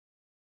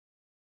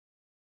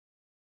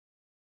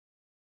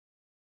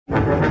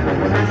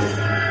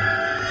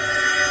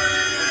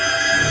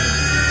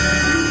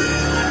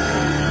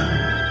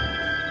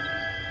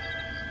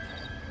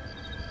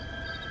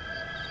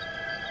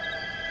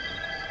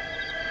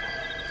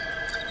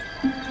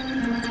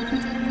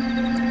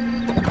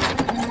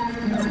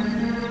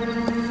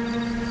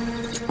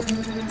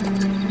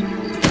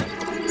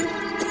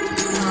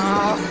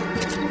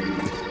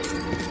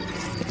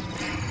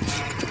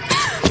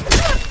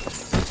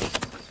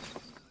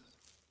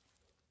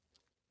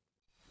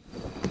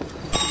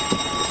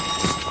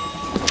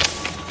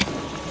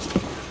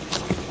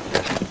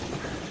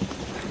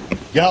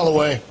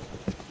Galloway.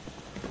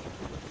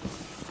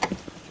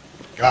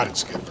 Got it,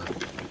 Skipper.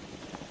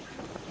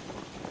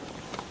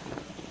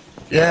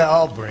 Yeah,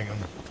 I'll bring him.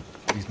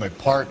 He's my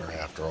partner,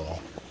 after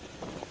all.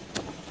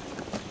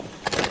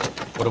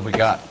 What have we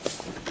got?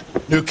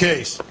 New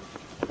case.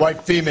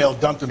 White female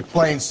dumped in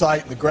plain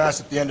sight in the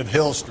grass at the end of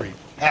Hill Street.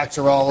 Hacks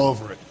are all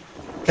over it.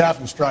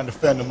 Captain's trying to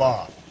fend him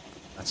off.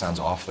 That sounds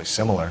awfully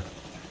similar.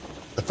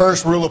 The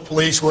first rule of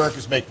police work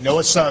is make no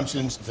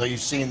assumptions until you've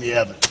seen the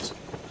evidence.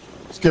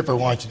 Skipper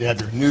wants you to have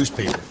your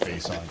newspaper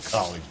face on,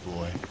 college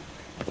boy.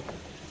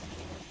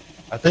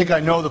 I think I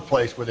know the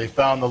place where they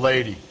found the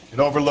lady. It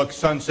overlooks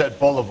Sunset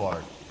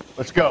Boulevard.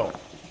 Let's go.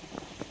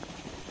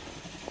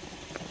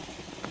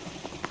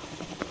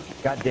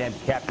 Goddamn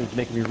captain's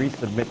making me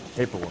resubmit the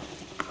paperwork.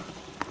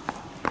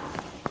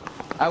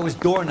 I was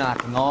door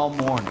knocking all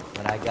morning,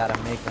 but I got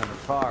a make on the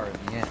car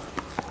in the end.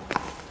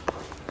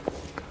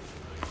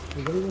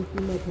 Has anyone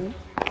seen my pen?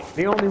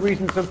 The only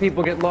reason some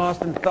people get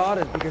lost in thought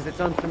is because it's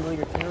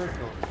unfamiliar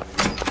territory.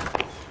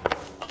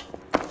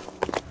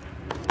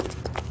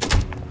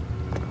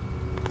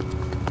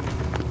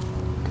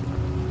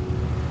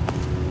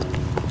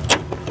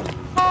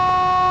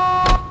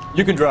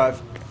 You can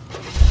drive.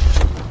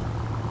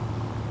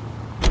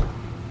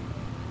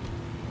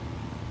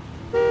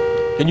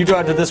 Can you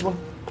drive to this one?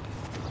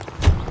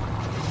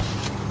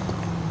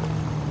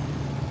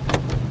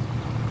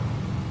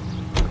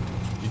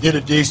 You did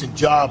a decent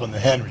job on the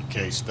Henry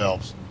case,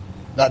 Phelps.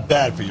 Not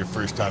bad for your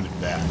first time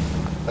at bat.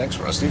 Thanks,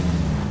 Rusty.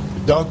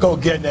 But don't go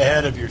getting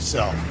ahead of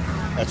yourself.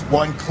 That's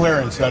one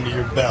clearance under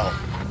your belt.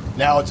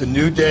 Now it's a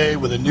new day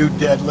with a new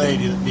dead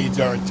lady that needs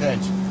our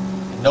attention.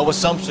 No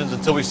assumptions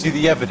until we see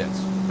the evidence,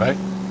 right?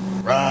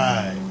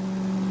 Right.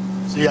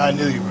 See, I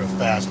knew you were a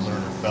fast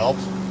learner,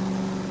 Phelps.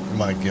 We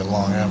might get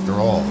along after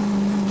all.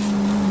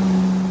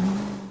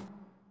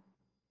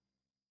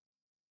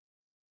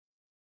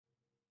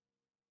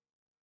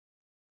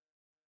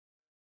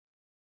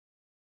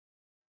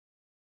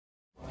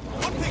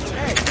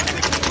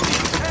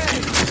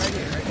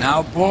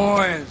 Now,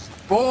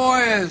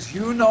 boys,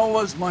 you know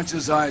as much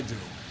as I do.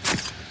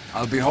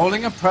 I'll be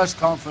holding a press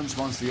conference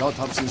once the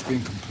autopsy's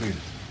been completed.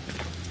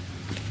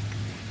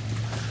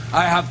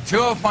 I have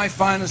two of my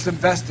finest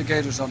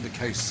investigators on the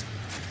case,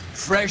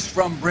 fresh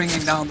from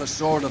bringing down the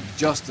sword of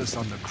justice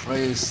on the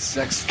crazed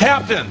sex...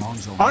 Captain,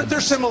 aren't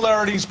there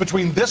similarities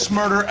between this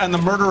murder and the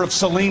murder of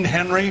Celine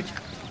Henry?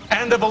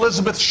 And of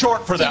Elizabeth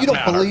Short, for that matter? You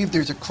don't believe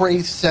there's a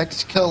crazed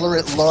sex killer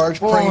at large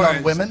preying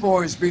on women?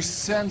 Boys, be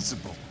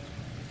sensible.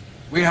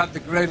 We have the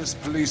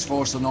greatest police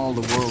force in all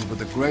the world, with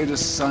the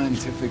greatest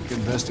scientific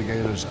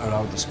investigators at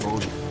our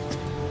disposal.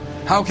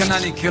 How can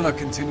any killer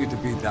continue to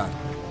be that?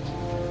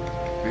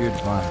 Be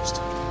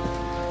advised.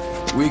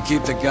 We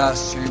keep the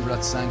gas chamber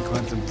at San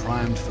Quentin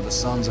primed for the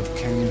sons of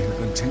Cain who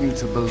continue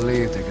to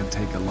believe they can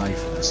take a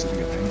life in the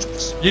city of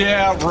angels.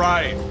 Yeah,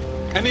 right.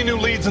 Any new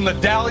leads in the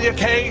Dahlia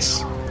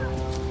case?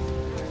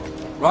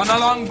 Run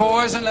along,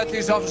 boys, and let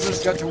these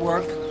officers get to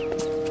work.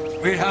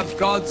 We have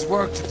God's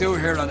work to do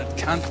here, and it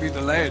can't be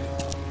delayed.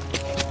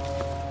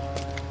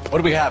 What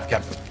do we have,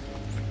 Captain?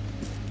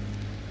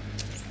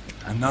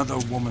 Another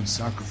woman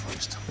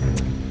sacrificed.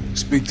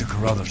 Speak to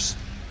Carruthers.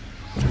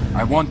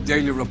 I want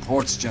daily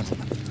reports,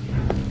 gentlemen.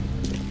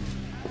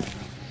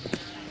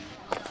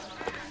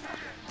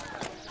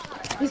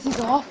 This is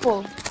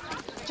awful.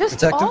 Just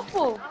Detective,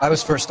 awful. I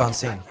was first on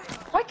scene.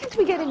 Why can't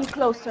we get any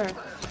closer?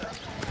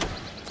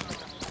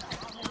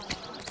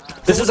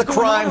 This is a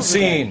crime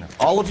scene.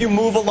 All of you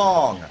move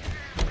along.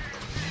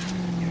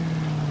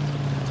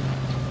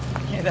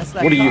 Hey, that's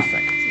that What do you cop.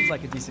 think? Seems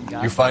like a decent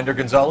guy. You find her,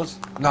 Gonzalez?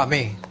 Not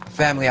me.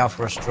 Family out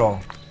for a stroll.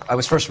 I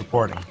was first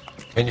reporting.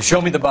 Can you show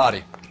me the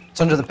body?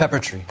 It's under the pepper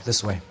tree,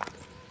 this way.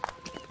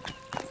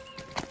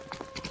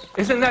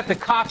 Isn't that the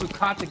cop who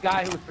caught the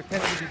guy who was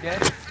pretending to be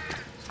dead?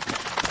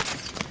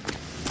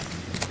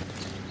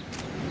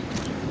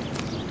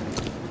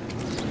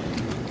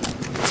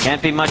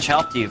 Can't be much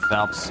help to you,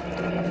 Phelps.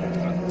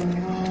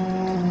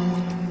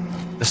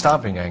 The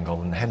stomping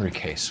angle in the Henry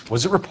case,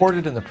 was it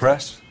reported in the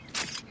press?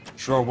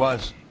 Sure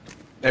was.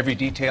 Every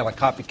detail a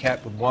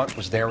copycat would want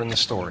was there in the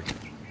story.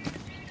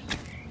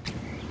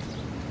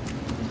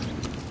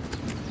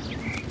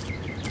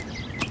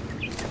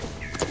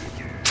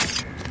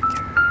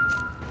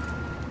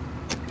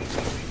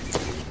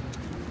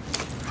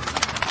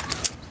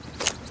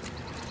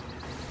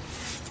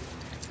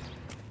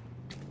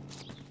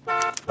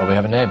 Well, we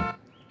have a name.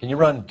 Can you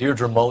run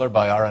Deirdre Muller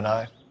by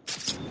RNI?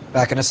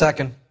 Back in a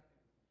second.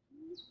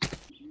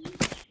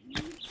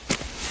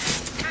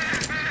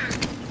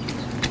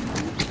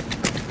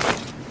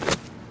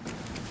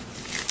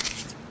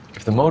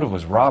 If the motive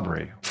was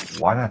robbery,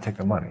 why not take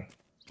the money?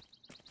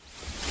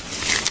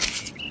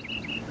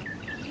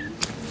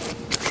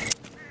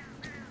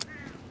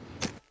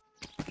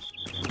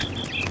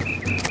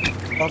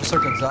 Officer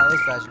Gonzalez,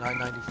 badge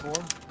 994.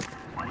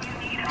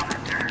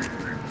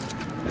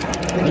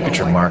 Look at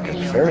your market.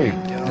 Very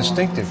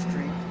Distinctive.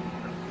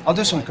 I'll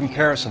do some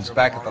comparisons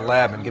back at the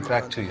lab and get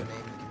back to you.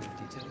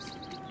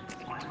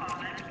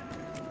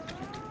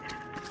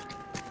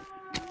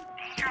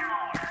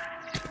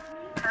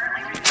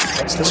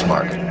 What's this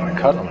mark? A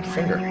cut on the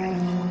finger.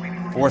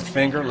 Fourth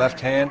finger, left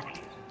hand,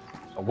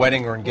 a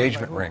wedding or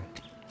engagement ring,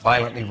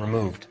 violently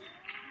removed.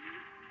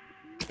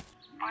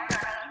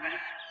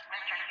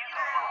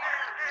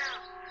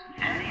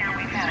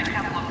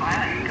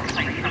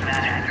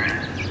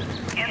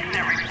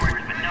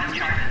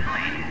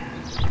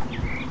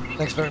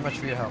 Thanks very much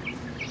for your help.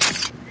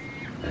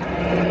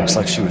 Looks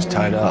like she was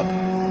tied up.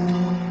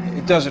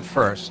 It does at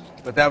first,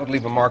 but that would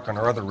leave a mark on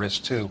her other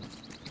wrist, too.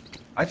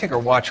 I think her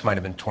watch might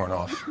have been torn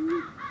off.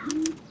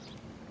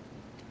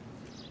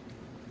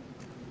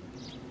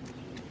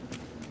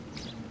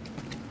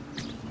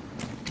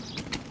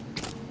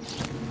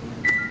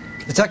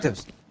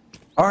 Detectives,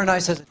 R&I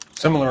says...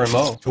 Similar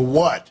MO. To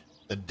what?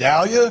 The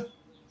Dahlia?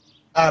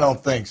 I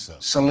don't think so.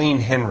 Celine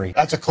Henry.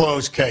 That's a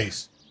closed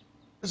case.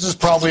 This is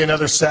probably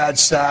another sad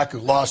sack who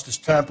lost his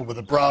temper with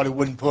a broad who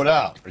wouldn't put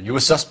out. Are you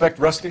a suspect,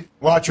 Rusty?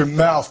 Watch your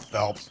mouth,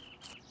 Phelps.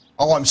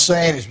 All I'm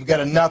saying is we got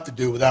enough to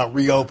do without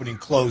reopening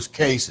closed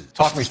cases.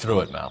 Talk me through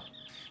it, Mal.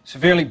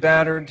 Severely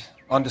battered,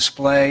 on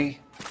display.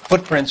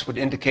 Footprints would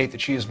indicate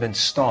that she has been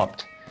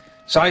stomped.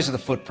 Size of the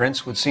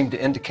footprints would seem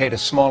to indicate a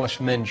smallish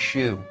men's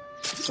shoe.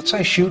 What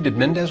size shoe did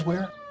Mendez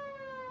wear?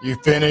 You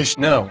finished?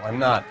 No, I'm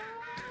not.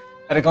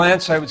 At a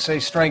glance, I would say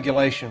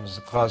strangulation was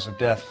the cause of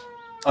death.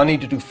 I'll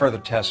need to do further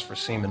tests for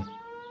semen.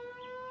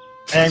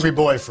 Angry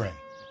boyfriend.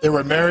 If they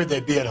were married,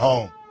 they'd be at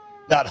home,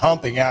 not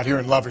humping out here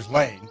in Lover's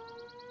Lane.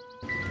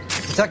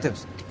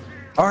 Detectives,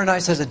 R&I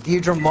says that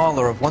Deirdre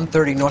Mahler of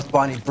 130 North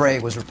Bonnie Bray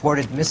was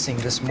reported missing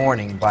this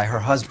morning by her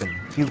husband,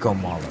 Hugo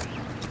Mahler.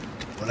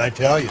 What'd I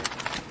tell you?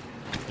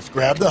 Let's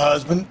grab the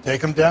husband,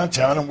 take him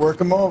downtown, and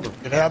work him over.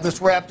 Could have this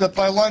wrapped up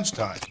by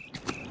lunchtime.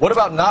 What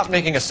about not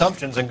making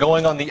assumptions and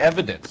going on the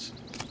evidence?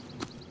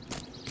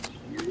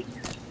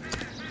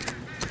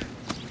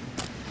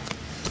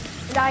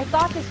 And I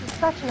thought this was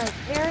such a nice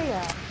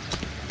area.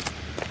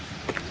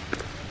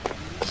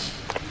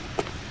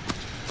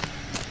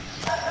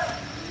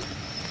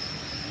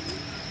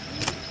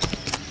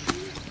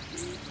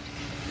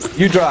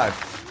 You drive.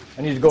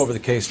 I need to go over the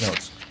case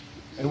notes.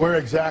 And where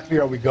exactly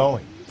are we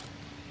going?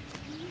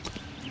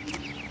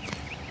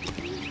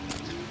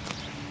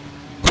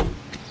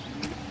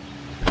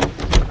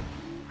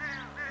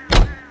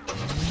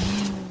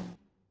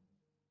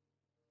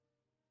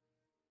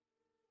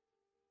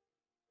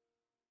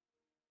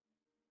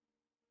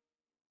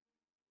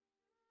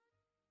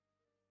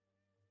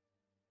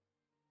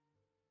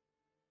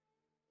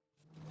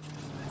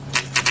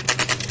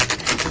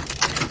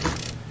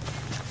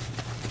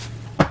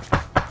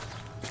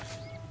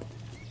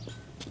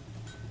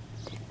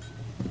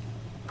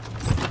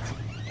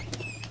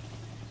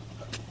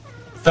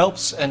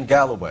 Phelps and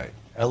Galloway,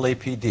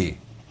 LAPD.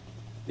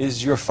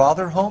 Is your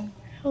father home?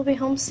 He'll be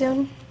home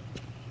soon.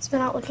 He's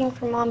been out looking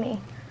for Mommy.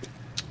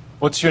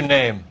 What's your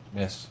name,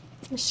 miss?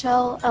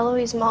 Michelle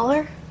Eloise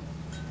Mahler?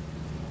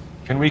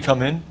 Can we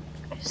come in?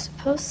 I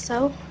suppose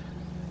so.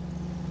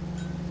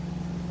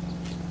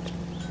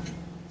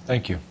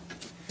 Thank you.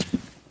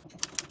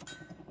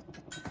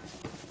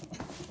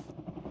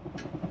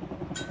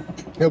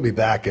 He'll be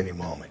back any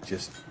moment.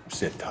 Just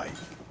sit tight.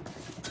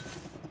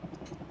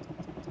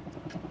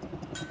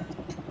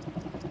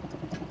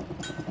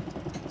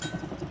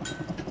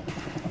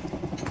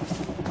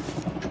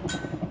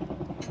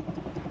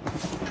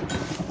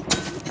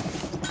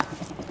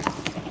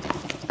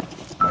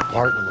 My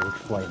partner will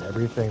explain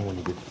everything when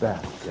he gets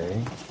back,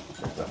 okay?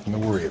 There's nothing to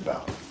worry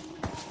about.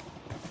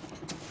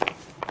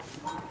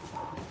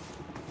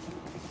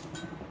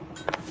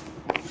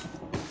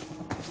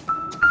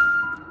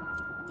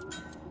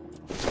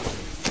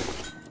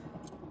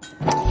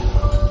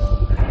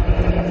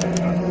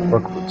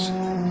 Work boots.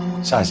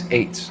 Size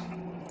 8s.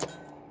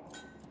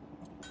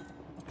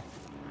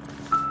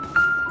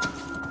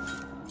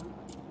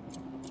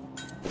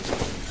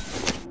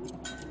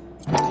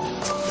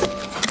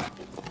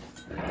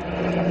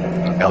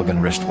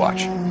 Elgin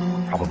wristwatch.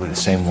 Probably the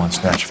same one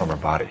snatched from her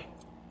body.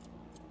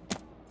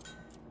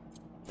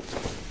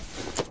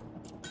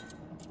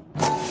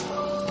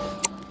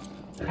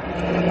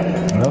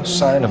 No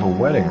sign of a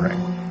wedding ring.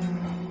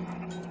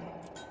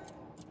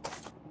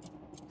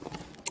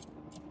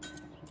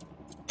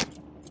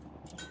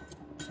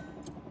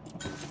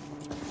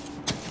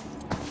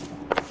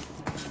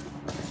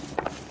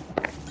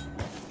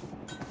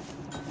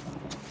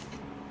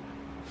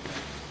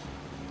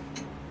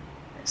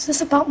 Is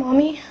this about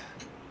Mommy?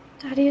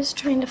 Daddy is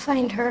trying to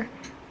find her.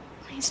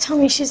 Please tell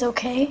me she's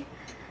okay.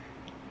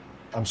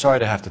 I'm sorry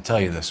to have to tell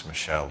you this,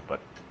 Michelle, but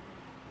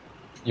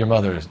your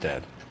mother is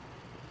dead.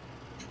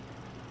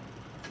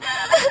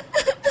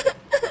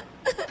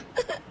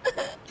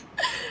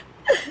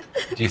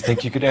 Do you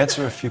think you could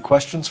answer a few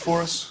questions for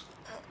us?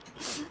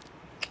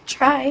 Could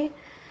try.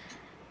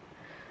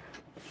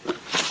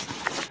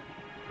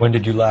 When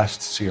did you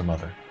last see your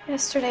mother?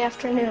 Yesterday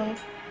afternoon.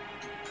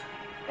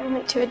 I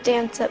went to a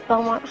dance at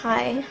Belmont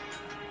High.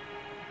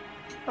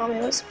 Mommy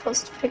was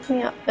supposed to pick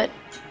me up, but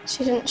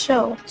she didn't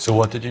show. So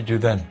what did you do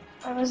then?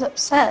 I was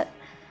upset.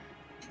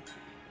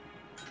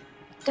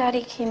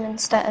 Daddy came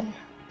instead.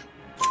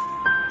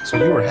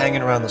 So you were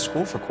hanging around the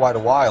school for quite a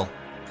while.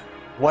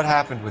 What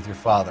happened with your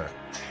father?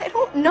 I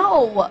don't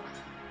know.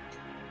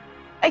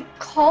 I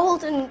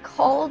called and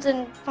called,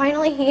 and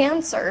finally he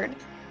answered.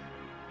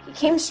 He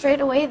came straight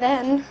away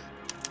then.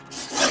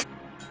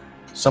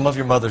 Some of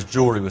your mother's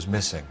jewelry was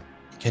missing.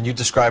 Can you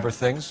describe her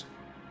things?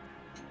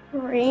 A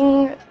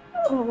ring,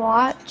 a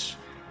watch.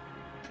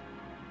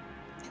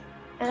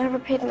 I never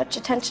paid much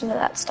attention to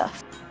that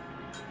stuff.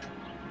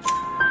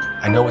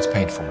 I know it's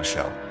painful,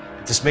 Michelle,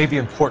 but this may be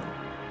important.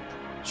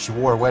 She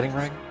wore a wedding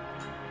ring?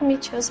 Mommy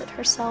chose it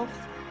herself.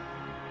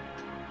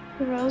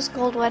 A rose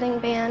gold wedding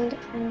band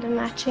and a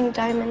matching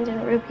diamond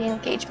and ruby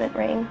engagement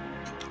ring.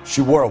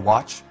 She wore a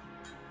watch?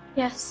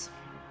 Yes,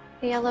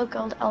 a yellow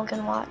gold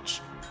Elgin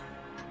watch.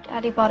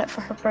 Daddy bought it for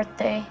her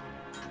birthday.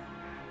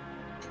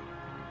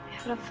 We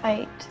had a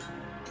fight.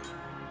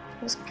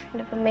 It was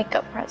kind of a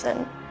makeup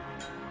present.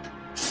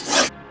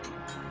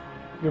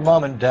 Your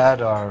mom and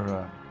dad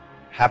are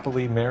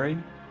happily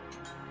married?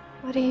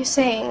 What are you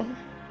saying?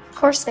 Of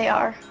course they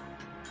are.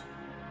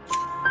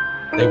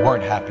 They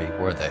weren't happy,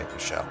 were they,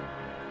 Michelle?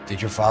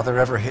 Did your father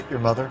ever hit your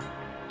mother?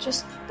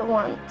 Just the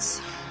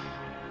once.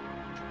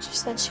 She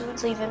said she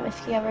would leave him if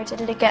he ever did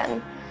it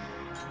again.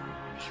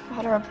 He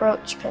bought her a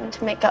brooch pin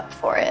to make up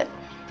for it.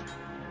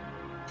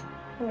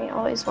 And he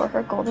always wore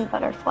her golden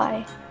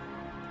butterfly.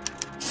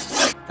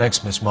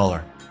 Thanks, Miss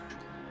Muller.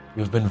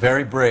 You've been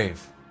very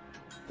brave.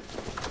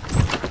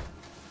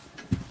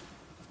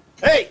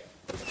 Hey!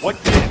 What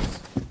gives?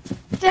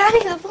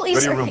 Daddy, the police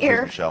Go to your are room, here.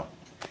 please, Michelle.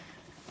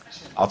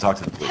 I'll talk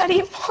to the police.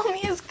 Daddy,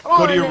 Mommy is gone.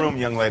 Go to your room,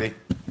 young lady.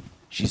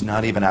 She's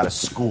not even out of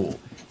school.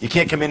 You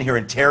can't come in here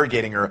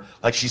interrogating her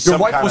like she's Your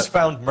some wife kind was of...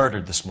 found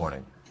murdered this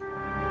morning.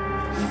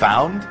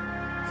 Found?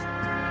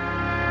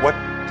 What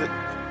the...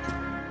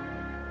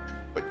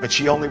 But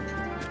she only...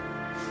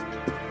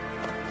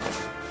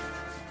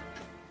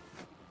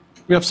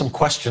 We have some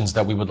questions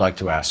that we would like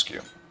to ask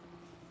you.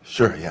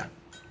 Sure, yeah.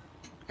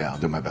 Yeah, I'll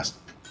do my best.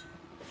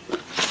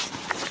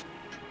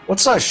 What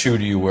size shoe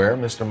do you wear,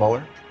 Mr.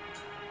 Muller?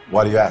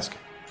 Why do you ask?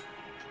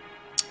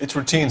 It's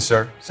routine,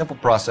 sir. Simple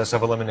process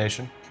of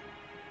elimination.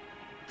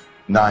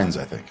 9s,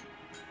 I think.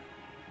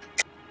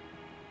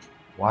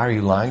 Why are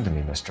you lying to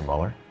me, Mr.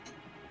 Muller?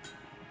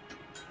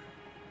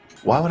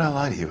 Why would I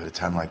lie to you at a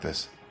time like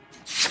this?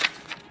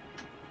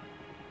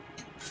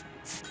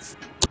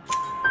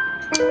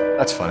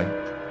 That's funny.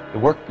 The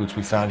work boots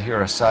we found here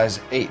are size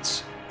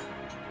 8s.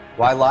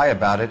 Why lie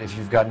about it if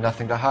you've got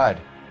nothing to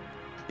hide?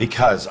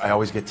 Because I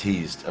always get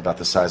teased about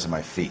the size of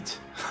my feet.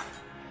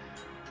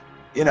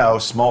 You know,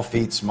 small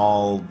feet,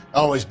 small...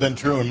 Always been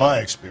true in my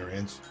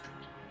experience.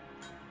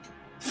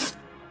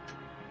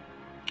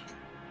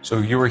 So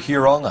you were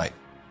here all night?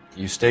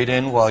 You stayed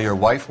in while your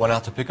wife went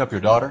out to pick up your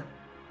daughter?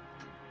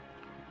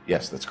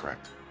 Yes, that's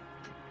correct.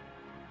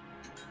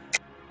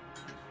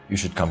 You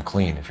should come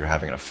clean if you're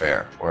having an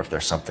affair, or if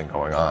there's something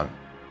going on.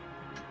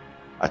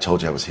 I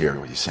told you I was here.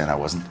 Were you saying I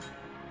wasn't?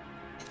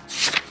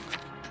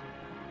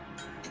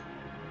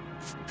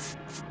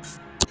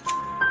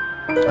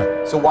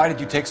 So why did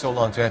you take so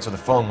long to answer the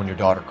phone when your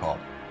daughter called?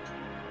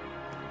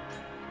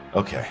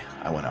 Okay,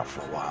 I went out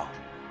for a while.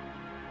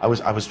 I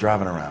was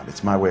driving around.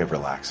 It's my way of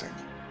relaxing.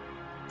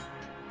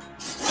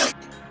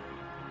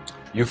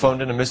 You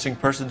phoned in a missing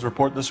persons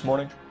report this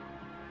morning?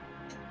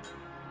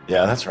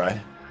 Yeah, that's right.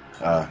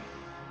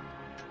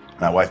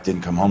 My wife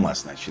didn't come home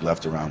last night. She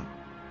left around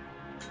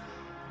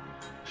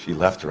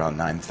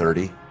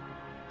 9:30.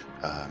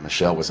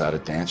 Michelle was out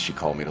at dance. She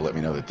called me to let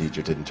me know that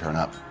Deidre didn't turn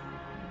up.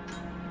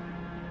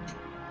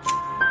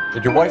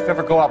 Did your wife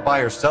ever go out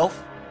by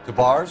herself? To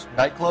bars,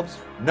 nightclubs?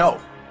 No.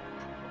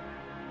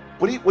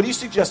 What are you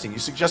suggesting? You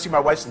suggesting my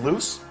wife's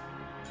loose?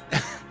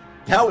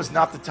 Now is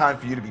not the time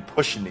for you to be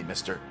pushing me,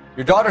 mister.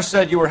 Your daughter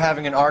said you were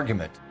having an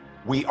argument.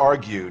 We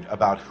argued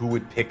about who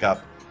would pick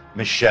up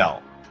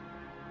Michelle.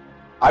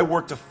 I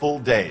worked a full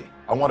day.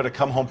 I wanted to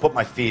come home, put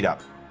my feet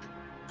up.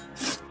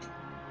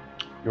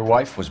 Your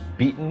wife was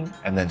beaten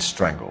and then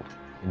strangled.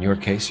 In your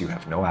case, you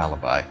have no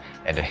alibi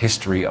and a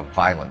history of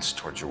violence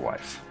towards your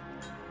wife.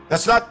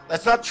 That's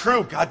not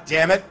true, God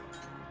damn it.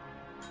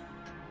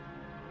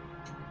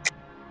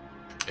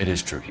 It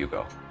is true,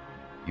 Hugo.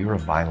 You're a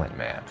violent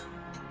man.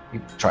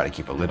 You try to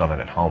keep a lid on it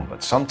at home,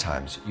 but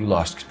sometimes you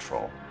lost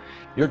control.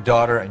 Your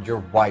daughter and your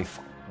wife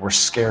were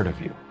scared of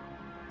you.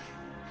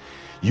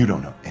 You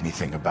don't know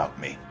anything about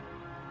me.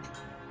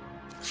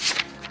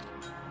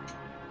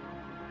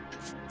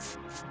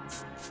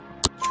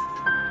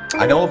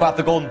 I know about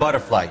the golden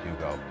butterfly,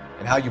 Hugo,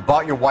 and how you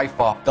bought your wife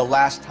off the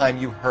last time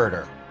you heard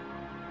her.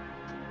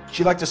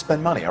 She liked to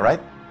spend money, all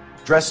right?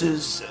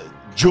 Dresses,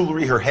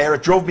 jewelry, her hair.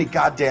 It drove me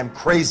goddamn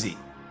crazy.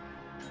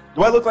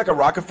 Do I look like a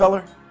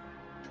Rockefeller?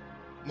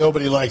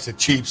 Nobody likes a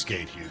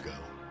cheapskate, Hugo.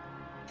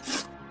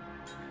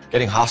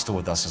 Getting hostile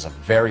with us is a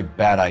very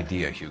bad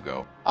idea,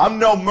 Hugo. I'm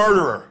no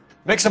murderer.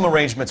 Make some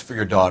arrangements for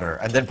your daughter,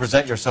 and then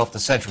present yourself to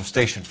Central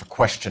Station for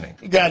questioning.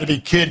 You gotta be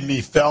kidding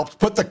me, Phelps.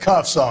 Put the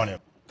cuffs on him.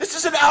 This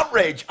is an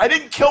outrage. I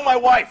didn't kill my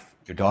wife.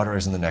 Your daughter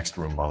is in the next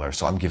room, Mueller,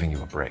 so I'm giving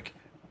you a break.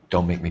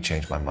 Don't make me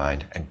change my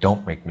mind, and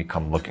don't make me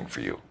come looking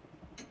for you.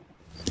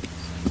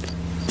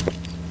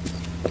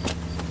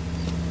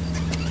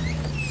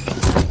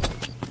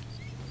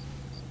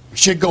 We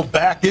should go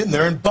back in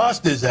there and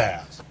bust his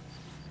ass.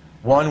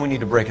 1, we need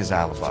to break his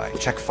alibi.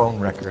 Check phone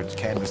records,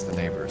 canvass the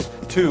neighbors.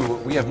 2,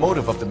 we have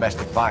motive of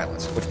domestic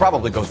violence, which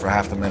probably goes for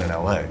half the men in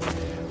L.A.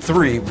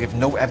 3, we have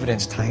no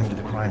evidence tying him to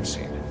the crime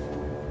scene.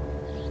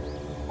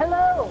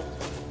 Hello.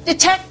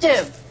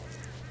 Detective!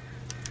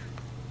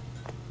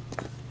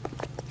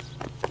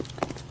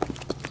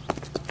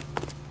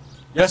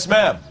 Yes,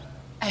 ma'am.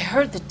 I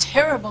heard the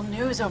terrible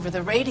news over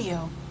the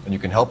radio. And you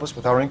can help us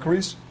with our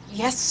inquiries?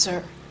 Yes,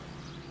 sir.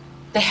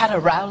 They had a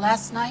row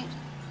last night.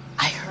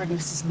 I heard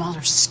Mrs.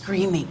 Mueller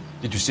screaming.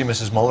 Did you see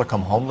Mrs. Mueller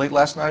come home late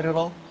last night at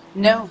all?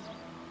 No,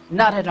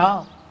 not at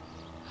all.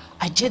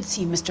 I did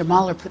see Mr.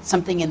 Mueller put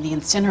something in the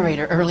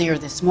incinerator earlier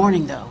this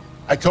morning, though.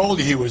 I told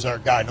you he was our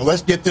guy. Now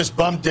let's get this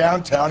bum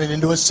downtown and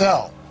into a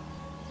cell.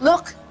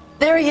 Look,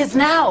 there he is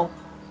now.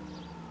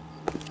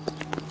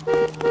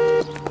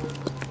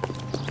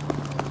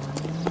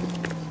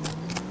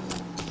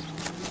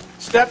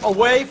 Step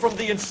away from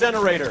the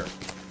incinerator.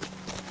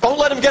 Don't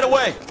let him get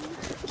away.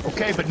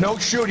 Okay, but no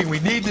shooting. We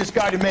need this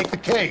guy to make the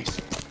case.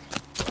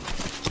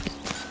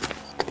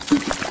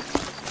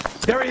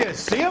 There he is.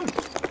 See him?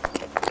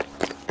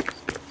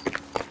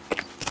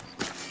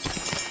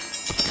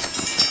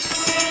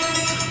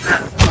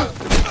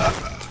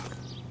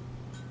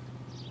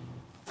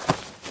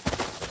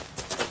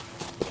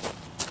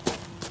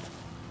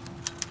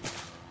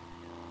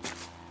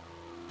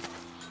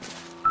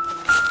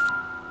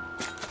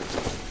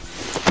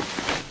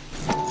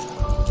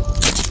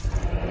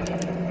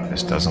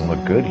 This doesn't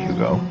look good,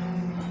 Hugo.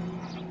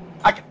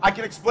 I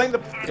can explain the...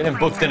 Get him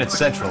booked in at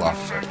Central,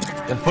 officer.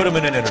 Then put him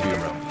in an interview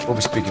room. We'll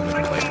be speaking with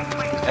him later.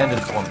 And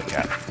inform the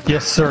captain.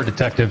 Yes, sir,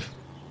 Detective.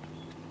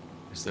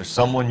 Is there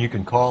someone you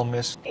can call,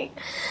 miss?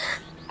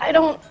 I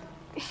don't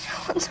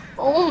want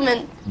home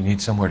and... You need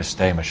somewhere to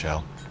stay,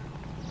 Michelle.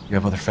 You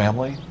have other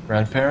family?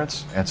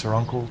 Grandparents? Aunts or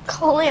uncles?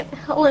 Call Aunt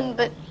Helen,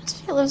 but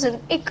she lives in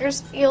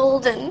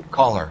Bakersfield and...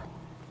 Call her.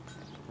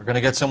 We're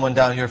gonna get someone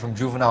down here from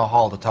Juvenile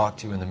Hall to talk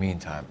to you in the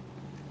meantime.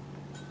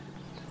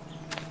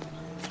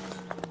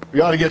 We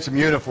ought to get some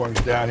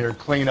uniforms down here,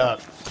 clean up,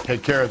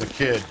 take care of the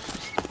kid.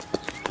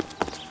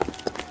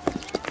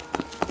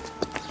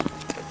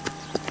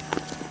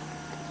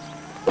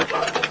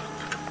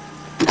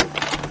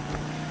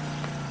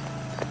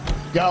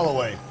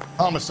 Galloway,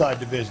 Homicide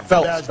Division.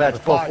 Phelps, badge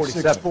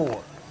 1247. 564.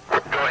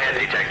 Go ahead,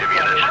 Detective.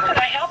 How can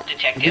I help,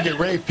 Detective? We get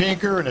Ray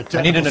Pinker and a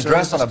I need an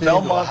address on a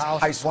Belmont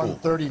High School.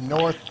 130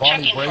 North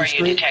Bonnie Checking Bray for you,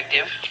 Street.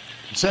 Detective.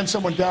 Send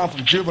someone down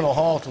from Juvenile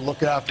Hall to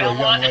look after a young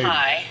Belmont lady.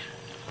 High,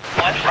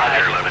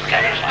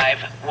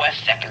 1575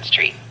 West 2nd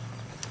Street.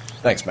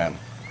 Thanks, ma'am.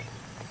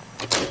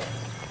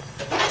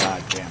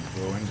 Goddamn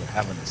Bruins are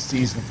having a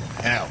season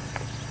from hell.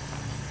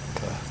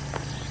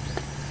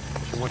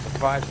 She wants a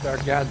 5-star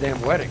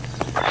goddamn wedding.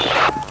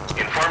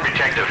 Inform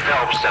Detective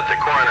Phelps that the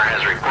coroner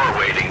has a report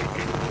waiting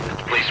at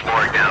the police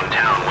morgue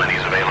downtown when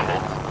he's available.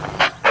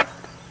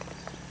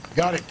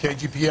 Got it,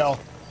 KGPL.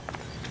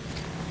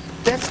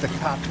 That's the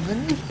cop in the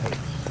newspaper.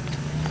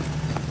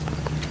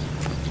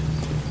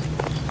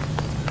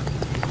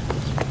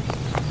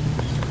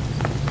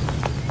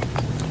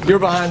 You're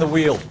behind the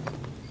wheel.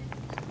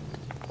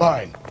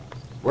 Fine.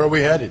 Where are we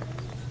headed?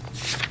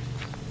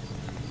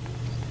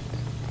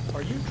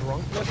 Are you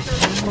drunk,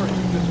 Lester? Or are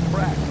you just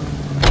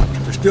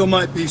cracked? There still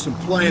might be some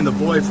playing the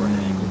boyfriend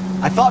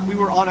angle. I thought we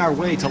were on our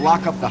way to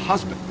lock up the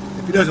husband.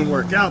 If he doesn't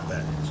work out,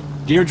 that is.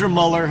 Deirdre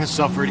Mueller has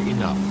suffered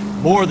enough.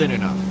 More than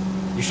enough.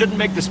 You shouldn't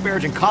make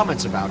disparaging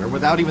comments about her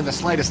without even the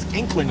slightest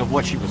inkling of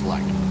what she was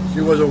like.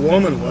 She was a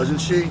woman,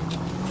 wasn't she?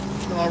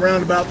 Well,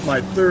 around about my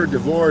third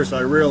divorce,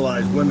 I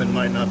realized women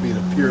might not be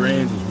the pure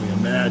angels we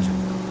imagine.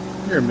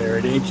 You're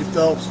married, ain't you,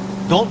 Phelps?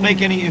 Don't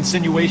make any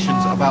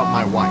insinuations about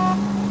my wife.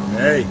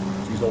 Hey,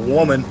 she's a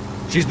woman.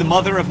 She's the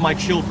mother of my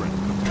children.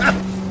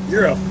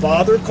 You're a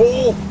father,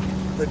 Cole?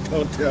 But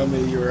don't tell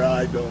me your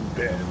eye don't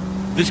bend.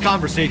 This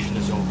conversation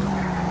is over.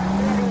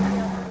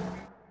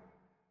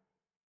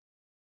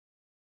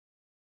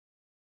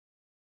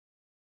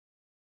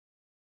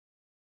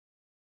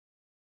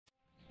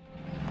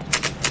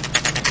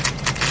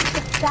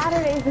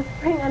 Saturday's the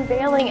spring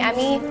unveiling,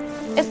 Emmy.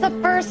 It's the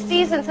first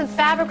season since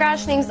fabric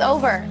rationing's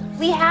over.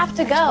 We have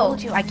to go. I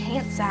told you I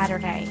can't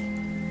Saturday.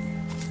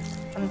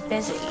 I'm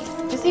busy.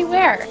 Busy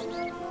where?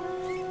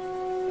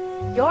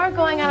 You're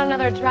going on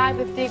another drive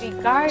with Davy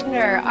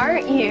Gardner,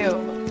 aren't you?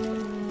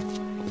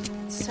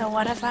 So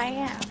what if I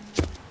am?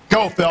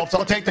 Go, Phelps.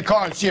 I'll take the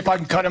car and see if I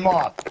can cut him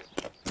off.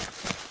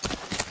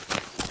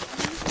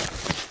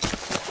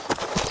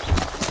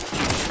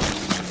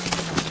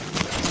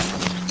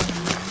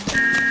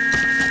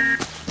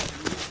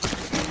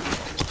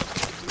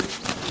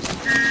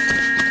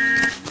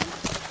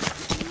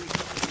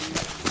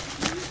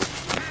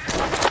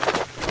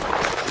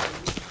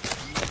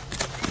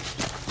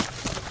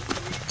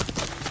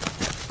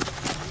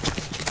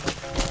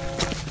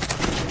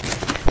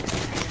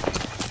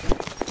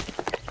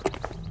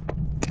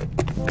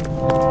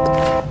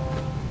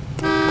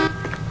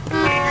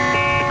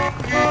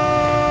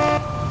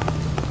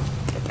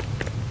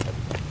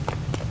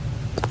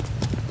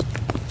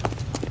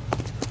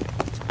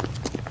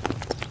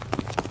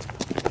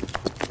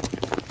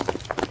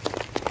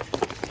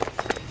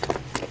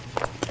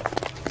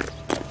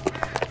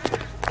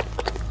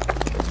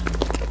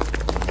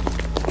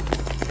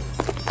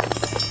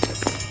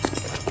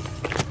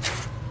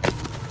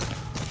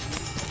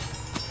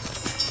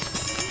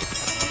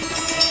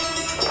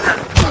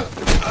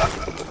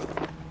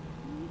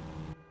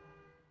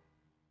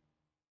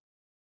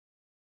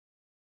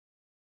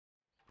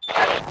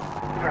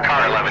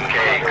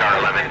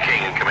 11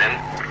 King, come in.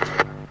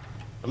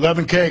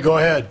 11K, go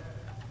ahead.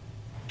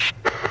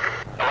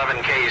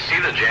 11K, see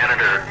the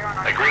janitor.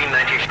 A green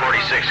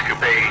 1946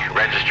 coupe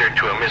registered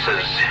to a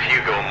Mrs.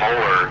 Hugo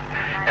Moeller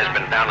has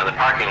been found in the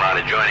parking lot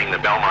adjoining the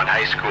Belmont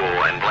High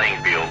School and playing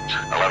fields.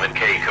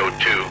 11K, code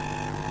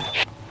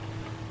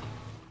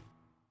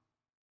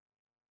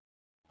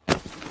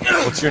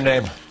 2. What's your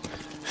name?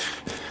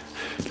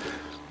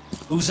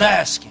 Who's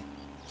asking?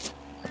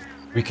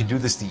 We can do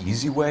this the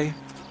easy way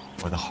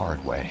or the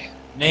hard way.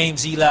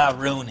 Name's Eli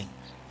Rooney.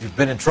 You've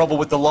been in trouble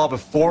with the law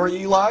before,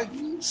 Eli?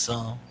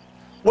 Some.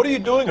 What are you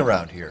doing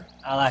around here?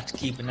 I like to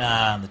keep an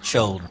eye on the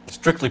children.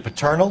 Strictly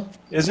paternal,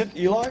 is it,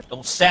 Eli?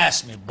 Don't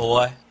sass me,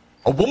 boy.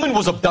 A woman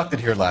was abducted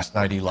here last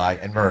night, Eli,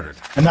 and murdered.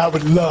 And I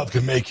would love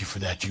to make you for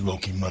that, you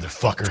oaky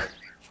motherfucker.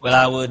 Well,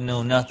 I wouldn't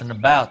know nothing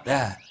about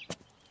that.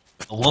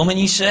 A woman,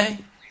 you say?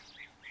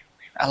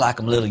 I like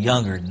 'em a little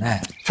younger than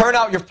that. Turn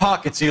out your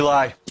pockets,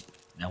 Eli.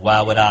 Now,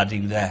 why would I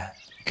do that?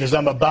 Because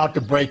I'm about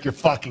to break your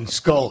fucking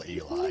skull,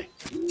 Eli.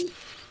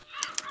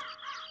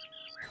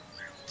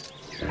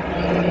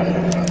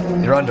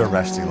 You're under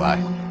arrest, Eli.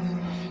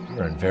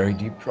 You're in very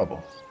deep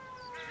trouble.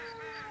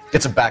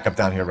 Get some backup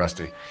down here,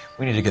 Rusty.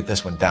 We need to get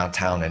this one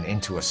downtown and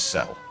into a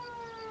cell.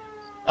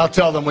 I'll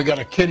tell them we got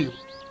a kitty.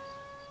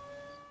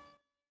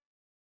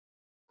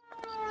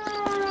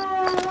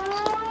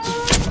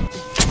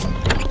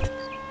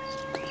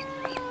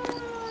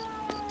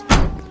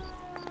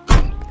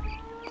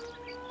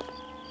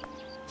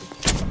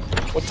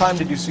 What time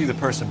did you see the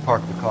person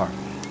park the car?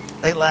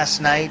 Late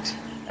last night,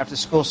 after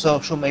school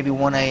social, maybe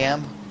 1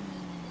 a.m.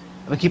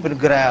 I've been keeping a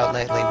good eye out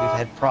lately. We've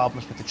had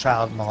problems with the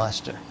child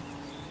molester.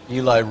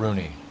 Eli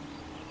Rooney.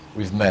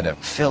 We've met him.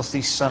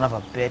 Filthy son of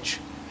a bitch.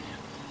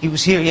 He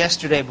was here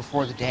yesterday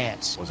before the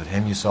dance. Was it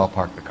him you saw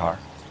park the car?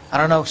 I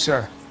don't know,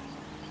 sir.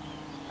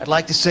 I'd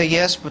like to say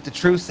yes, but the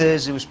truth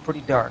is it was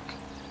pretty dark.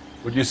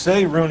 Would you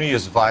say Rooney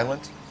is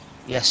violent?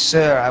 Yes,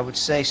 sir. I would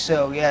say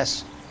so,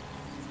 yes.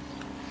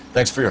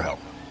 Thanks for your help.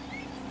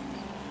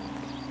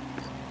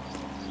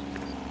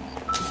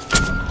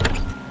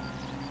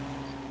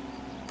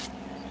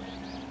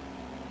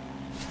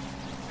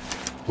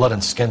 Blood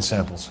and skin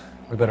samples.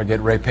 We better get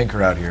Ray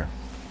Pinker out here.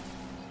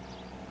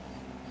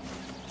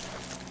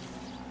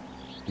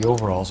 The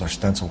overalls are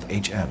stenciled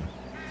HM.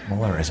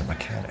 Muller is a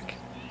mechanic.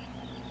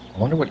 I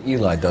wonder what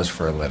Eli does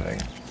for a living.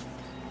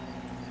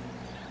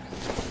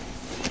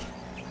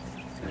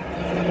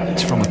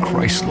 It's from a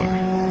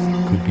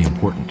Chrysler. Could be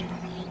important.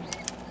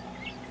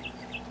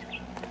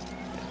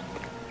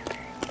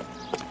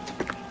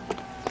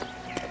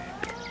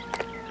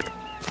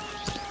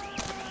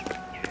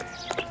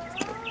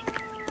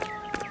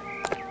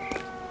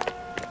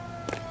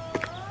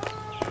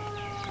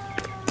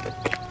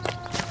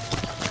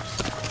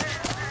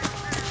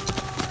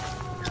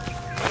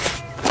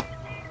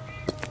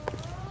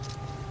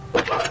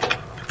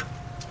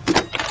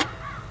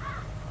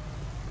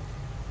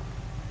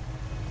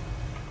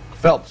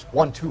 Phelps,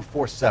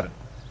 1247.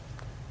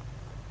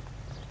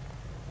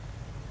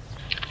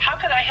 How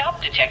could I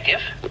help,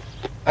 Detective?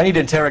 I need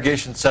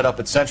interrogation set up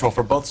at Central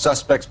for both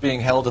suspects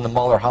being held in the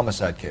Muller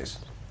homicide case.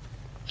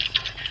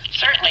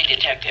 Certainly,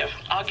 Detective.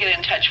 I'll get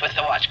in touch with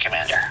the watch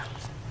commander.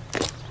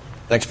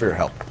 Thanks for your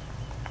help.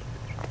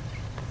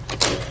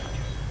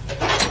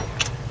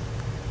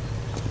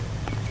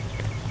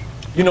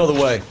 You know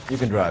the way. You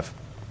can drive.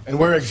 And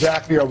where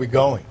exactly are we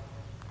going?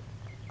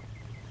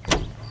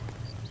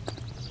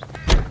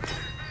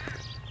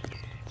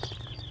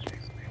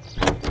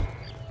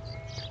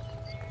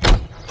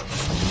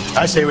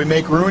 I say we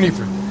make Rooney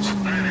for this.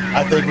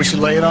 I think we should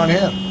lay it on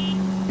him.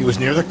 He was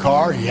near the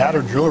car, he had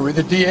her jewelry,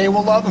 the DA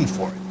will love him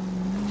for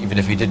it. Even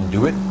if he didn't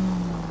do it?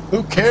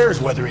 Who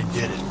cares whether he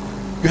did it?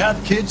 You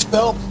have kids,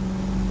 Phelps?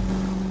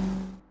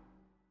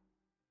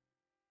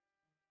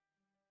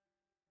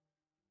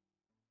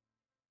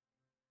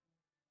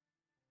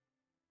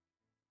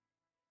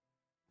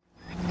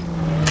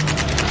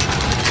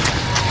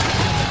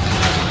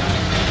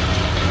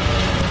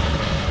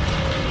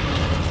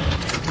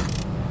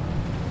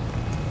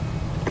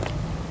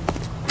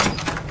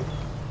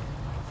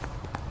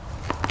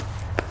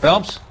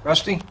 Phelps,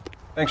 Rusty,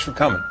 thanks for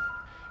coming.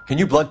 Can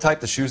you blood type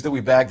the shoes that we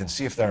bagged and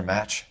see if they're a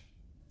match?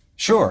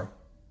 Sure.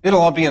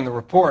 It'll all be in the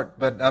report,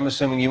 but I'm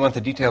assuming you want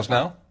the details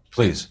now?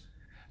 Please.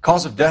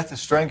 Cause of death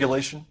is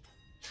strangulation?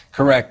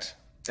 Correct.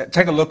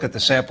 Take a look at the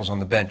samples on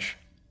the bench.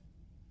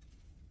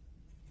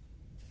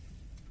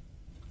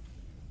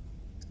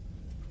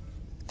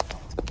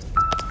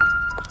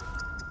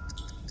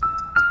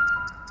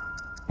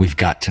 We've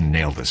got to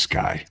nail this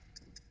guy.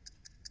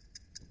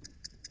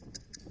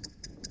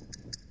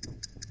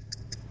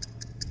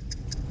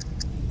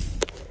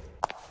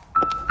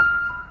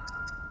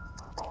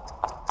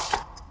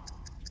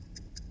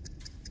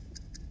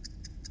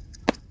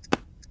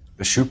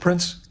 The shoe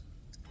prints?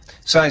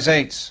 Size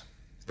 8s.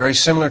 Very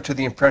similar to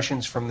the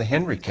impressions from the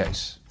Henry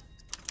case.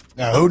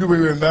 Now, who do we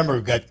remember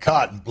who got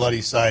caught in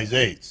bloody size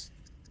 8s?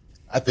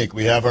 I think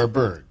we have our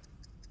bird.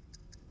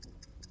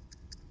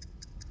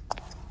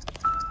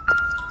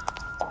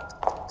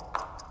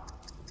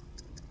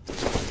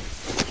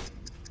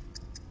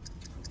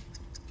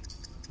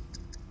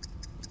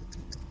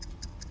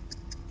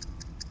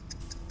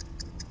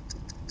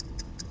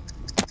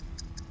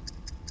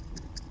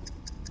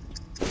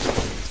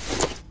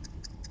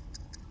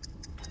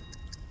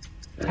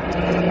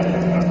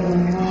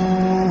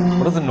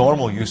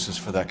 normal uses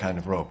for that kind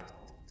of rope?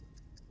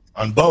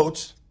 On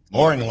boats,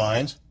 mooring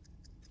lines.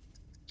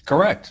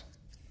 Correct.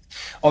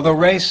 Although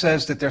Ray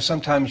says that they're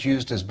sometimes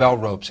used as bell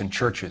ropes in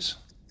churches.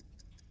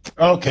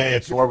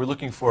 Okay, So are we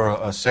looking for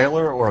a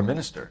sailor or a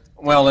minister?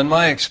 Well, in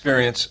my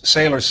experience,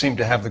 sailors seem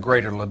to have the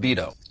greater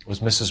libido. Was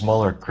Mrs.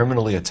 Muller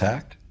criminally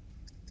attacked?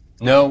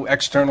 No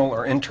external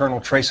or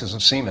internal traces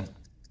of semen.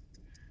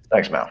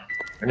 Thanks, Mal.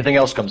 Anything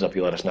else comes up,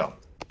 you let us know.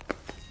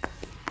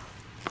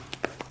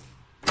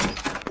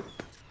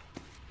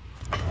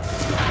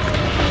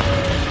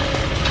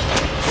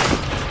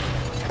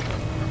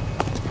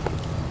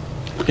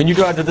 Can you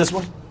drive to this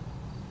one?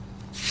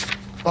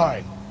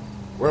 Fine.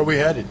 Where are we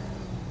headed?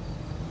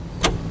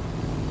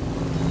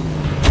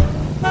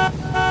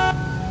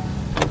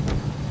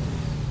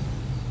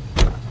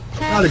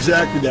 Not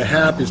exactly the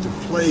happiest of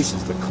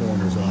places, the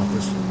coroner's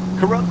office.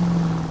 Corrupt.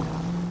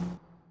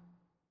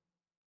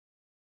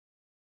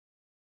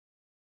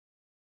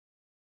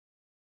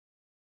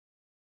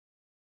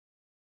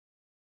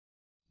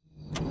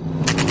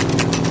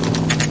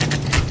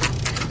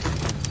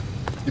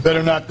 You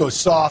better not go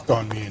soft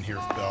on me in here,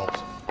 Phelps.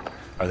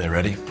 Are they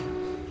ready?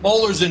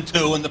 Bowler's in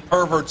 2 and the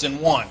pervert's in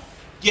 1.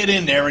 Get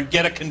in there and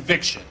get a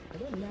conviction.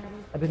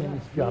 I've been in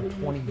this job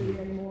 20 years.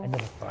 I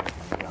never fired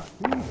my job.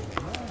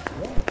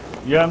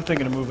 Yeah, I'm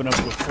thinking of moving up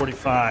to a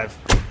 45.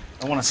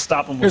 I want to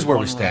stop them with Here's where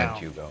one we stand, round.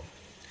 Hugo.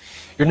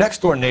 Your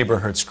next-door neighbor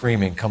heard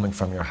screaming coming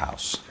from your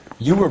house.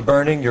 You were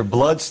burning your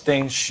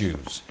blood-stained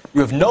shoes. You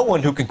have no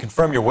one who can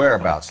confirm your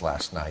whereabouts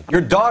last night.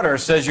 Your daughter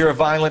says you're a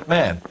violent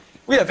man.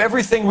 We have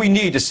everything we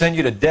need to send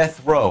you to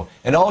death row,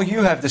 and all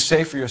you have to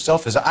say for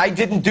yourself is, I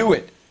didn't do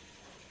it.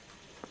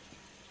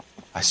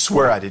 I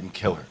swear I didn't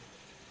kill her.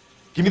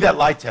 Give me that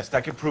lie test.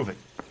 I can prove it.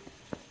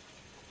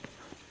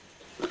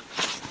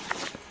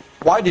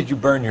 Why did you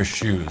burn your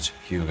shoes,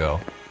 Hugo?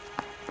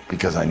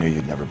 Because I knew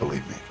you'd never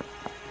believe me.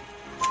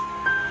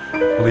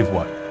 Believe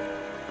what?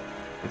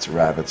 It's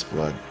rabbit's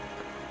blood.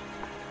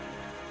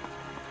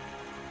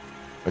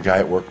 A guy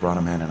at work brought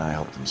him in and I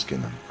helped him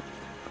skin them.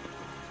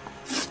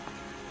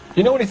 Do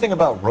you know anything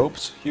about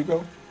ropes,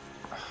 Hugo?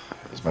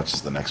 As much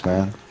as the next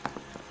man.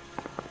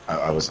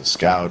 I was a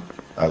scout.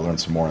 I learned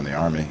some more in the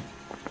Army.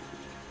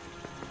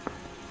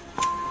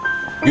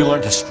 You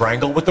learned to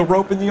strangle with the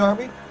rope in the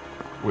Army?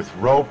 With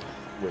rope,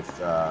 with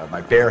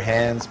my bare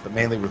hands, but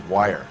mainly with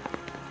wire.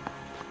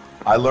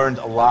 I learned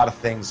a lot of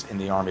things in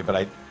the Army,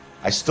 but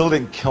I still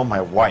didn't kill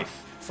my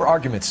wife. For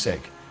argument's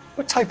sake,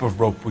 what type of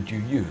rope would you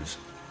use?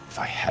 If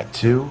I had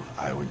to,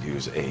 I would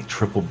use a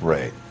triple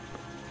braid.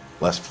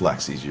 Less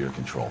flex, easier to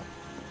control.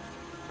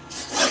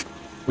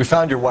 We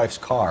found your wife's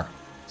car.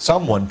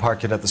 Someone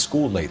parked it at the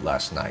school late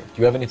last night. Do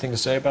you have anything to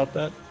say about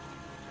that?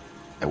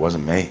 It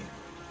wasn't me.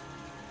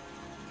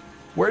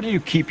 Where do you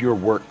keep your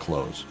work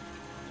clothes?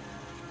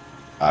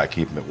 I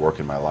keep them at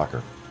work in my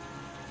locker.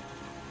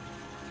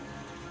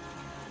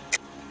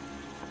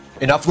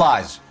 Enough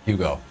lies,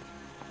 Hugo.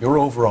 Your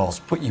overalls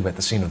put you at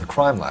the scene of the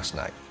crime last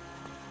night.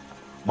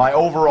 My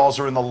overalls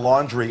are in the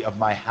laundry of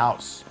my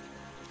house.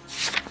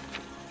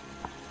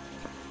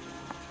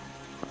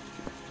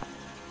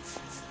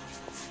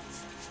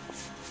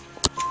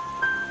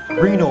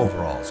 Green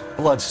overalls,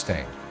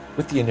 bloodstained,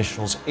 with the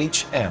initials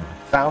HM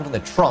found in the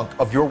trunk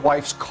of your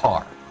wife's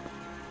car.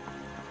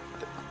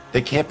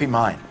 They can't be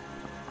mine.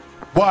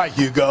 Why,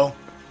 Hugo?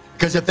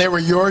 Because if they were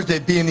yours,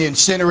 they'd be in the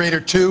incinerator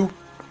too?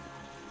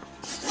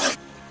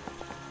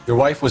 Your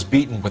wife was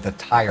beaten with a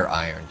tire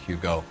iron,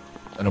 Hugo.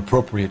 An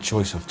appropriate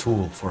choice of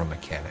tool for a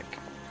mechanic.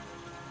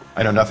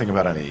 I know nothing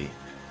about any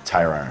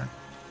tire iron.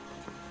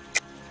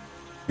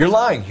 You're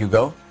lying,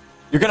 Hugo.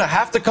 You're gonna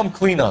have to come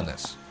clean on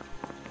this.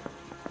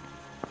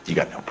 You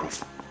got no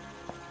proof.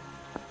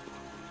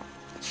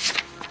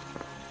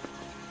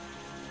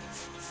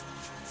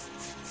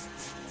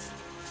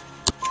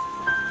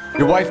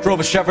 Your wife drove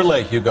a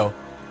Chevrolet, Hugo.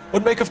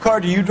 What make of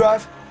car do you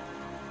drive?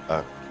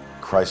 A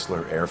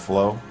Chrysler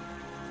Airflow.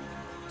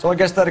 So I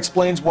guess that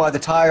explains why the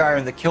tire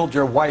iron that killed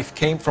your wife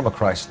came from a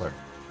Chrysler.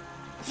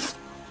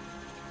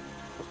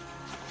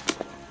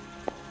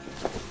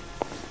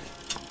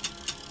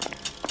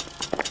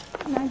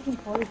 In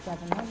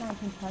 1947, not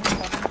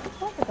 1927. Of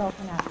course, adults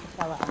can ask to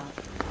sell it out.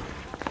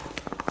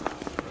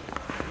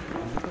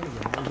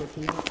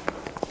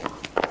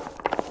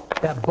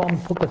 That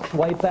bum took a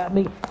swipe at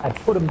me. I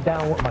put him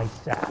down with my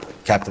sack.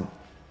 Captain,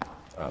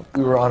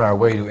 we were on our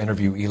way to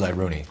interview Eli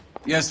Rooney.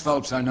 Yes,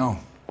 Phelps, I know.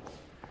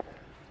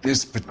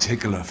 This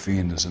particular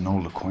fiend is an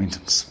old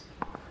acquaintance.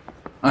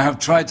 I have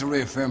tried to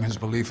reaffirm his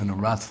belief in a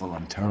wrathful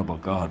and terrible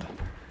God.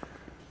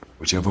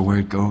 Whichever way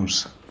it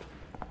goes,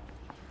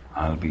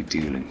 I'll be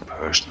dealing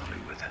personally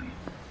with him.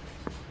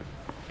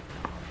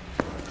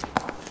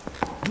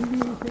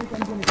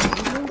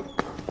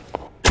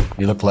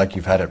 You look like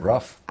you've had it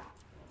rough.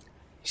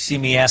 You see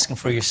me asking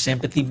for your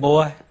sympathy,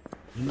 boy?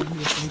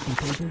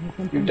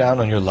 You're down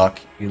on your luck,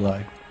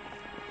 Eli.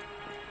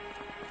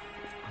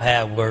 I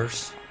had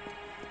worse.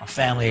 My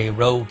family ate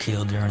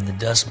roadkill during the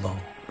Dust Bowl.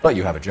 But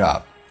you have a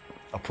job.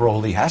 A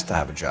parolee has to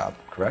have a job,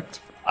 correct?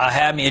 I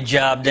had me a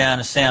job down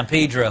in San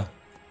Pedro.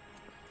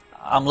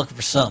 I'm looking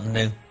for something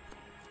new.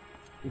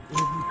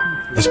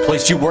 This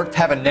place you worked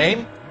have a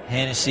name?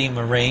 Hennessy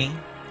Marine.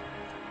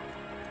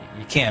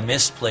 You can't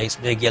miss the place.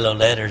 Big yellow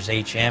letters,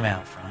 HM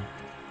out front.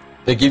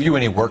 They give you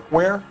any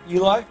workwear,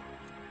 Eli?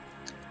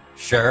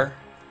 Sure.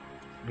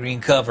 Green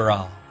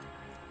coverall.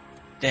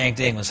 Dang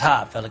thing was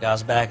hot. Felt like I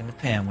was back in the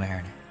pen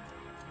wearing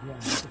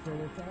it.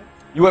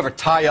 You ever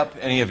tie up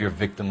any of your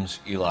victims,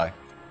 Eli?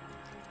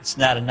 It's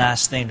not a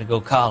nice thing to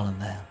go calling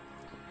them.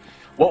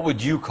 What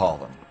would you call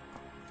them?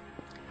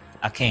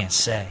 I can't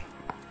say.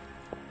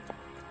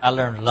 I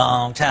learned a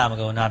long time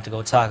ago not to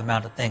go talking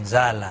about the things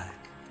I like.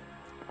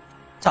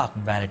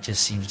 Talking about it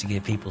just seems to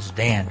get people's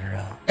dander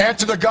up.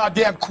 Answer the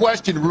goddamn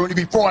question, Rooney,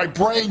 before I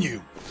brain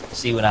you.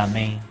 See what I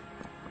mean?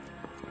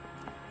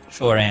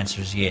 Short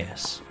answer is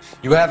yes.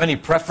 You have any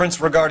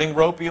preference regarding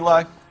rope,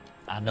 Eli?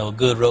 I know a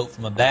good rope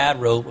from a bad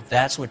rope, if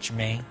that's what you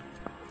mean.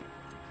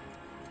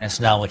 That's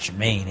not what you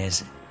mean,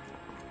 is it?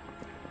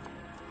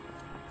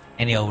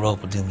 Any old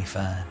rope will do me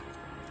fine.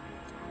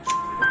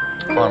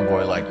 A farm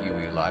boy like you,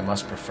 Eli,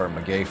 must prefer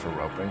Magay for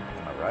roping.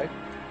 Am I right?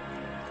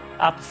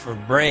 I prefer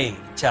braid,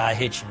 tie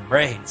hitching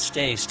braid. It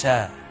stays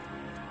tied.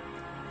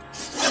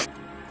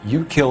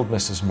 You killed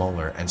Mrs.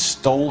 Moeller and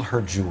stole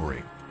her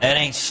jewelry. That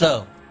ain't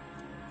so.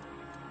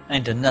 I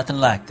ain't done nothing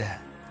like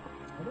that.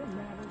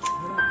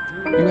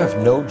 You have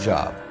no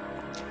job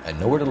and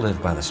nowhere to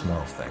live by the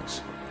smell of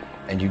things.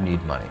 And you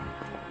need money.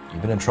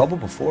 You've been in trouble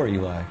before,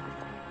 Eli.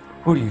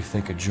 Who do you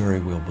think a jury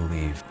will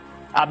believe?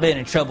 I've been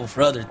in trouble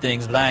for other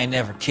things, but I ain't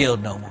never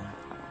killed no one.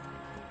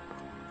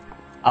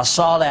 I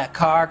saw that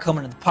car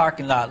coming to the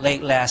parking lot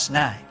late last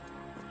night.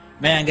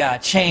 Man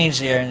got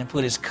changed there and then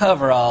put his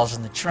coveralls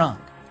in the trunk.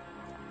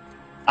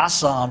 I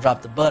saw him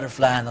drop the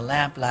butterfly in the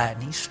lamplight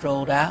and he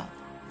strolled out,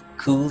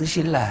 cool as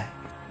you like.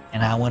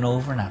 And I went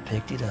over and I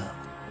picked it up.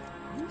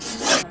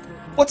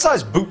 What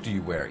size boot do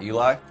you wear,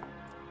 Eli?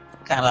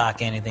 Kind of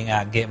like anything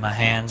I can get my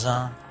hands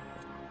on.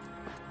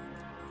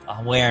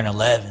 I'm wearing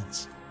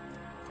 11s.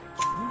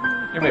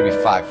 You're maybe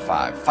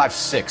 5'5",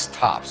 5'6",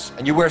 tops.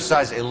 And you wear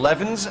size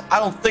 11s? I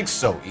don't think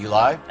so,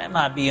 Eli. That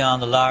might be on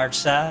the large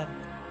side.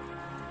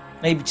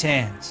 Maybe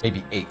 10s.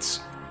 Maybe 8s.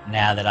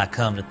 Now that I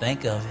come to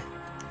think of it.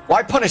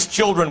 Why punish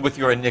children with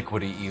your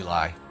iniquity,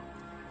 Eli?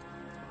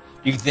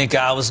 You think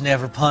I was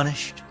never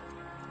punished?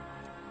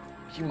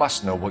 You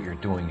must know what you're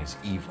doing is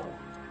evil.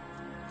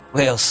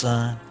 Well,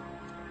 son,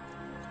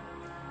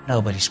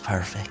 nobody's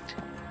perfect.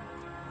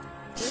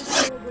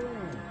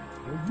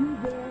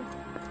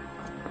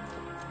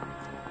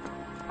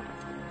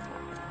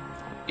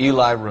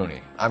 Eli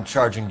Rooney, I'm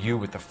charging you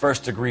with the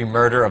first-degree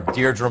murder of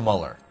Deirdre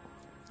Muller.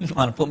 You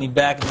want to put me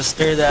back in the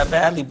stir that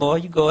badly, boy?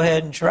 You go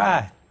ahead and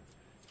try.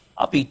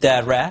 I'll beat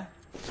that rap.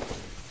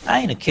 I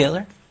ain't a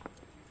killer.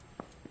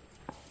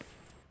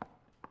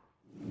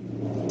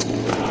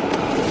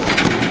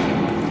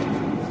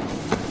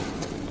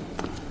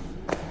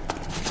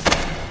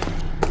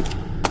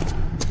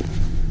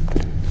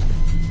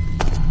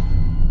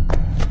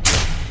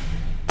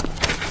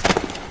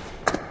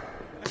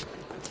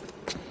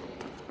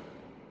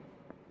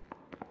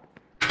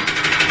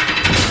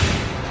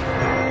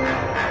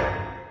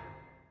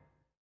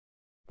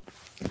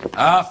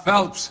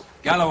 Phelps,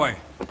 Galloway,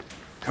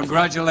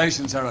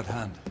 congratulations are at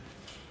hand.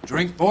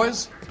 Drink,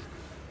 boys?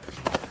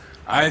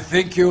 I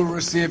think you'll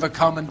receive a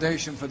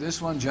commendation for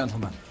this one,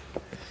 gentlemen.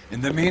 In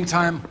the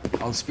meantime,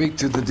 I'll speak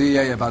to the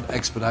DA about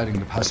expediting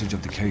the passage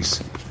of the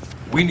case.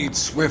 We need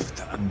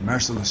swift and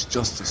merciless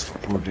justice for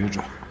poor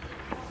Deirdre.